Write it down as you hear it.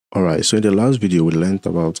Alright, so in the last video we learned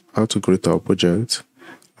about how to create our project,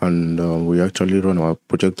 and we actually run our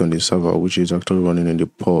project on the server, which is actually running in the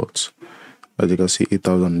port. As you can see,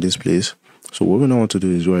 8,000 in this place. So what we now want to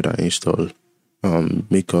do is write and install,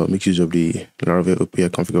 make use of the Laravel API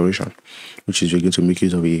configuration, which is we're going to make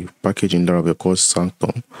use of a package in Laravel called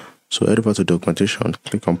Sanctum. So head over to documentation,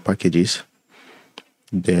 click on packages.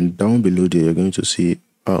 Then down below there, you're going to see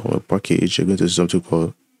a package. You're going to see something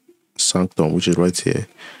called Sanctum, which is right here.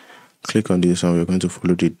 Click on this and we're going to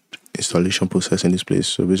follow the installation process in this place.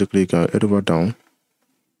 So basically you can head over down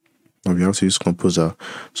and we have to use composer.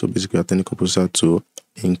 So basically we're turning composer to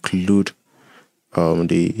include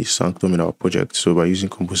the Sanctum in our project. So by using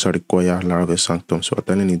composer require Laravel Sanctum. So we're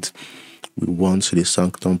telling it we want the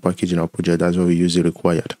Sanctum package in our project. That's why we use the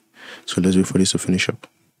required. So let's wait for this to finish up.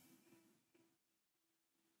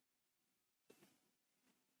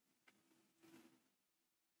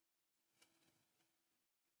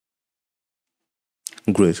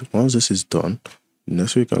 Great. Once this is done,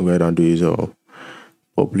 next we can go ahead and do is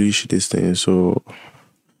publish this thing. So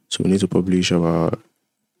we need to publish our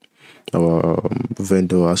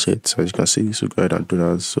vendor assets. As you can see, so go ahead and do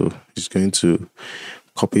that. So it's going to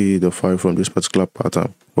copy the file from this particular part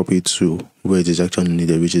and copy it to where it is actually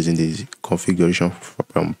needed, which is in the configuration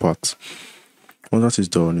part. Once that is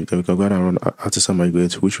done, then we can go ahead and run artisan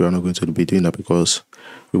migrate, which we are not going to be doing that because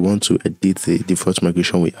we want to edit the default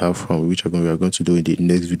migration we have from which we are going to do in the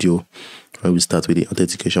next video when we start with the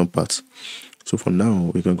authentication part. So for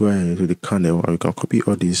now, we can go ahead into the kernel and we can copy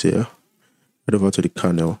all these here, head over to the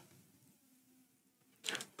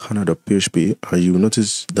kernel.php, and you will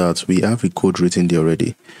notice that we have a code written there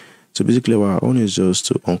already. So basically our own is just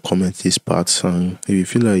to uncomment this part, and if you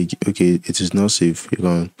feel like okay it is not safe, you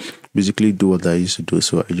can basically do what I used to do.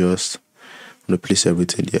 So I just want to place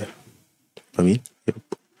everything there. Yep.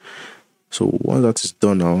 So once that is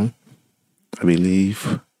done now, I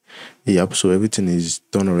believe, yep, so everything is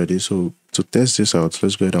done already. So to test this out,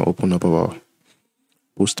 let's go ahead and open up our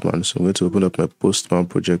Postman. So I'm going to open up my Postman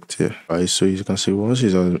project here. Alright, so you can see once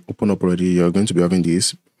it's open up already, you're going to be having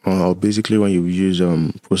this. Basically when you use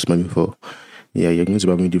Postman before, you're going to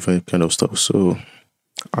be having different kind of stuff. So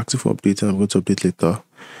active for updating, I'm going to update later.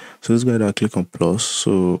 So let's go ahead and click on plus.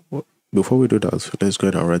 So before we do that, let's go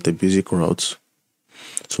ahead and write the basic route.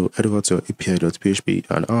 So head over to api.php,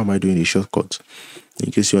 and how am I doing the shortcut?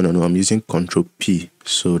 In case you want to know, I'm using Ctrl P.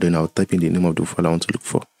 So then I'll type in the name of the file I want to look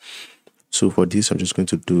for. So for this, I'm just going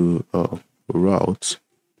to do route,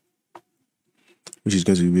 which is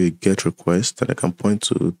going to be a get request, and I can point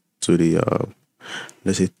to the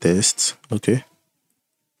let's say test. Okay.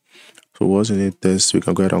 So what's in the test? We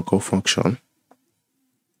can go ahead and call function.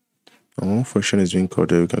 And one function is being called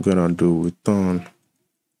there. We can go ahead and do return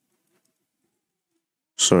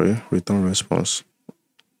response.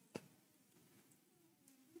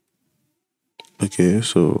 Okay,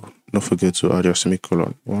 so don't forget to add your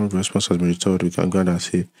semicolon. One response has been returned. We can go ahead and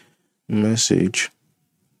say message,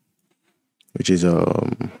 which is I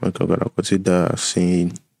can go ahead and consider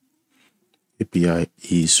saying API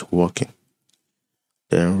is working.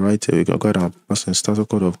 Then right here we can go ahead and pass in starter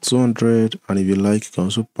code of 200, and if you like, you can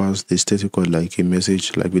also pass the static code like a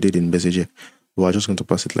message, like we did in message. But I'm just going to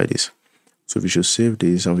pass it like this. So we should save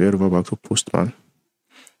this and we head over back to Postman.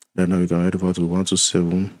 Then now we can head over to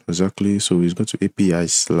 127 exactly. So it's going to API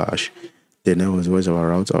 / then now where's our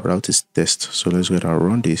route? Our route is test. So let's go ahead and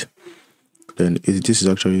run this. Then this is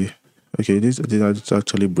actually okay. This is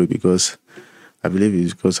actually break because I believe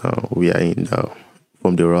it's because we are in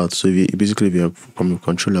from the route. So if we are from a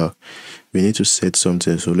controller, we need to set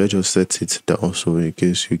something. So let's just set it down. So in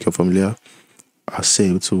case you can familiar,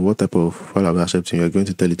 accept. So what type of file are we accepting? You're going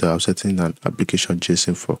to tell it that I'm setting an application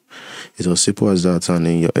JSON for. It's as simple as that, and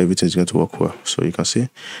then everything is going to work well. So you can see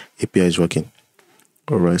API is working.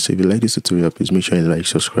 Alright, so if you like this tutorial, please make sure you like,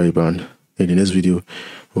 subscribe, and in the next video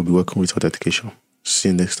we'll be working with authentication. See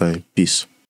you next time. Peace.